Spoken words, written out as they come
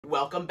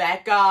Welcome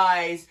back,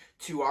 guys,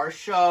 to our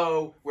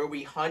show where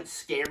we hunt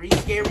scary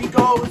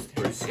ghosts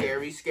for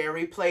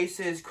scary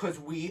places, because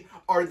we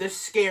are the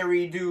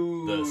scary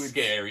dudes. The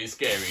scary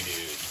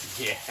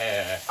dudes.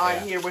 Yeah.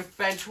 I'm here with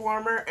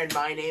Benchwarmer, and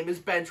my name is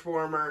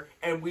Benchwarmer,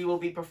 and we will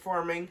be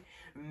performing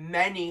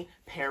many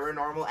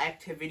paranormal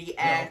activity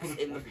acts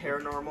in the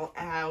paranormal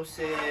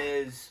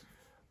houses.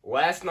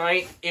 Last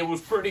night, it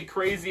was pretty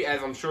crazy,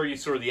 as I'm sure you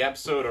saw the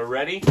episode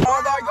already.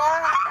 Oh my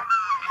god!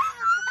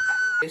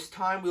 This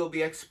time we'll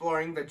be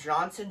exploring the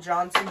Johnson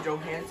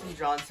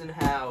Johnson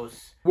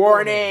house.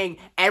 Warning!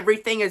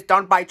 Everything is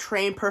done by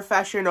trained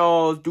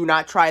professionals. Do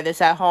not try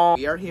this at home.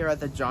 We are here at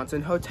the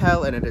Johnson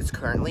Hotel and it is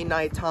currently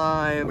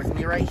nighttime. With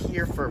me right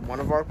here for one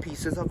of our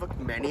pieces of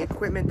many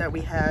equipment that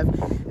we have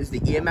is the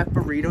EMF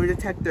burrito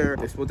detector.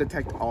 This will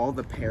detect all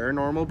the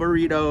paranormal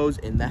burritos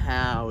in the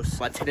house.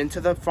 Let's head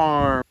into the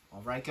farm.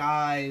 Alright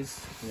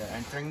guys, we are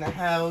entering the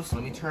house.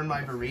 Let me turn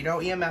my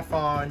burrito EMF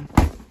on.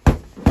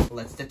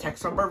 Let's detect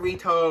some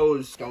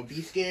burritos. Don't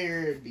be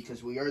scared,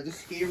 because we are the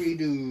scary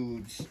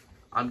dudes.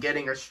 I'm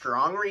getting a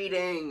strong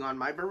reading on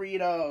my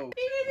burrito.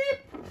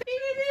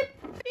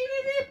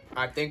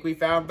 I think we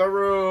found the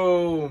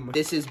room.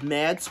 This is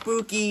mad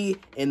spooky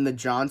in the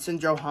Johnson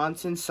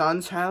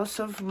Son's house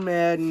of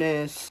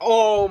madness.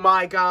 Oh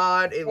my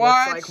god, it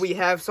looks like we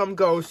have some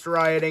ghost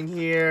riding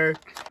here.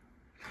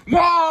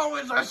 No,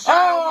 it's a shadow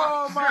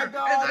Oh monster! my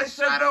god, it's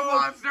a shadow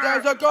monster!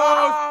 There's a ghost!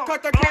 Oh,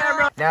 Cut the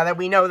camera! Now that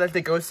we know that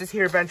the ghost is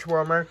here,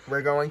 Benchwarmer,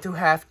 we're going to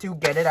have to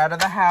get it out of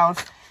the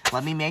house.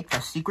 Let me make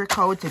the secret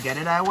code to get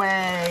it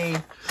away.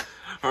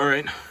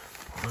 Alright.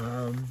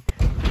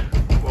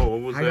 Whoa,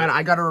 what was that?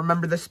 I gotta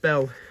remember the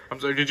spell. I'm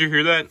sorry, did you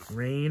hear that?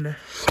 Rain. Oh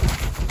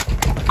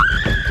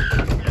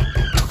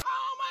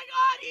my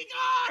god, he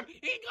gone!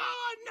 He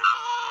gone!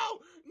 No!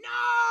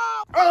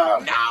 No!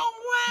 No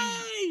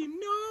way!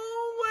 No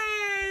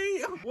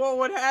way! Whoa,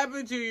 what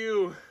happened to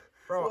you?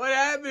 Bro, what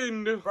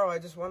happened? Bro, I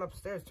just went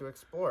upstairs to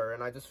explore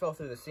and I just fell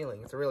through the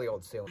ceiling. It's a really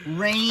old ceiling.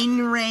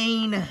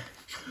 Rain.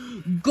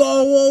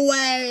 Go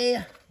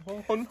away.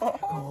 Oh no.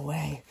 Go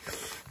away.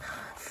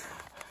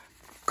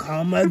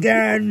 Come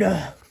again.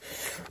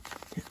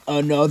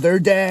 Another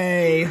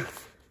day. It's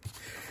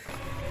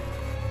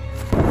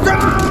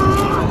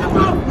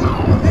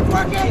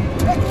working!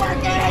 It's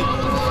working!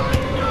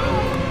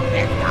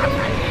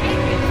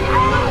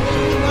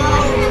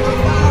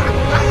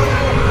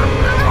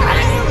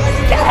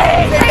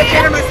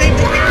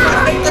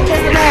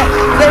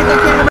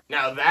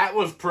 Now that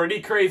was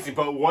pretty crazy,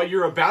 but what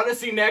you're about to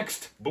see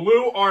next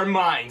blew our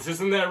minds.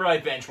 Isn't that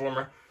right,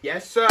 Benchwarmer?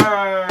 Yes, sir.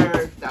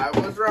 That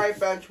was right,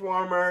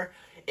 Benchwarmer.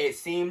 It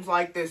seems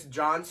like this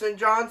Johnson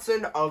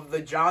of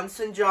the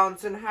Johnson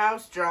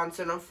house,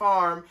 Johnson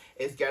Farm,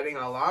 is getting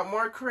a lot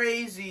more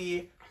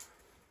crazy.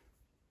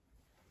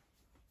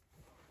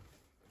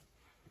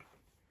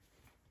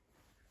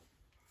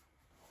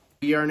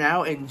 We are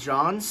now in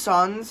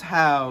Johnson's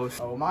house.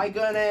 Oh my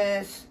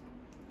goodness.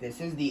 This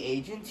is the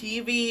Agent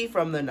TV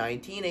from the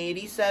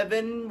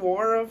 1987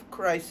 War of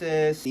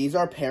Crisis. These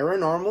are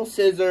paranormal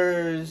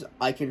scissors.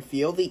 I can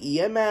feel the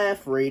EMF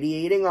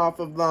radiating off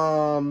of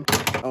them.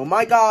 Oh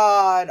my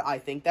god, I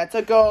think that's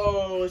a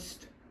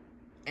ghost.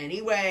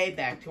 Anyway,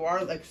 back to our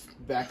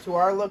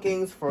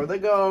lookings for the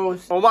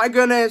ghost. Oh my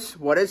goodness,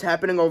 what is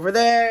happening over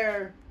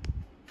there?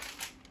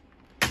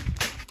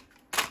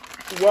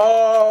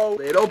 Whoa!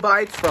 Little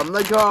bites from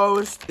the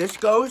ghost. This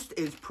ghost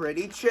is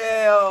pretty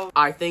chill.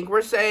 I think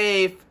we're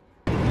safe.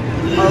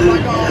 Oh my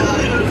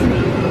god!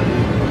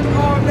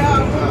 Oh no!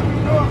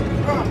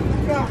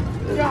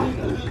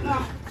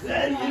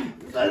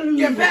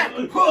 Get back!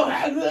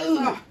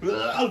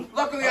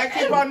 Luckily, I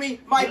keep on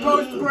me my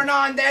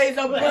post-Renan days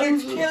of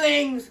binge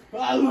killings.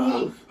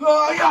 Oh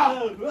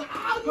yeah!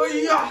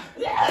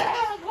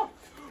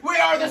 We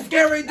are the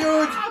scary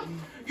dudes.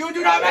 You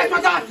do not mess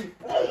with us!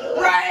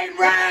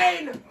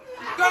 Rain!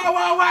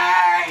 Go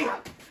away!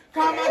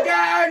 Come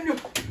again!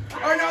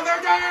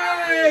 Another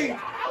day!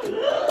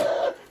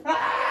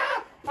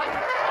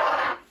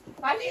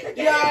 I need to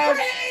get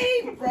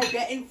framed! Bro,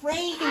 getting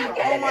framed!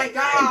 Oh my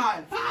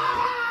god!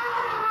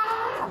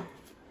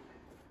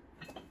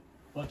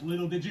 But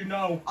little did you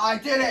know, I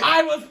did it!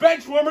 I was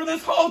Benchwarmer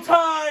this whole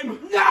time!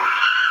 No!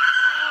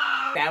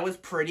 That was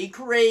pretty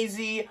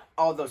crazy,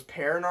 all those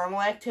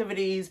paranormal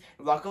activities.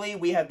 Luckily,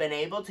 we have been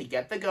able to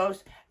get the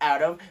ghost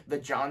out of the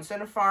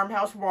Johnson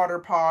Farmhouse Water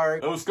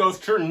Park. Those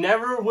ghosts sure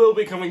never will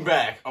be coming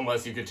back,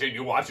 unless you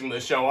continue watching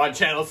the show on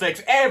Channel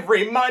 6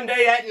 every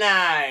Monday at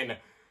 9.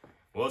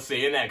 We'll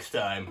see you next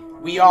time.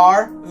 We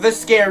are the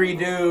scary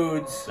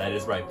dudes. That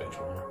is right,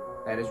 Benchwarmer.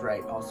 That is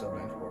right, also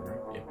Benchwarmer.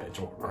 Yeah,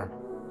 Benchwarmer.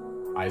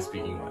 I was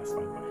speaking last,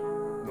 by the way.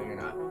 No, you're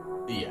not.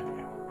 Yeah.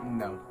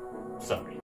 No. Sorry.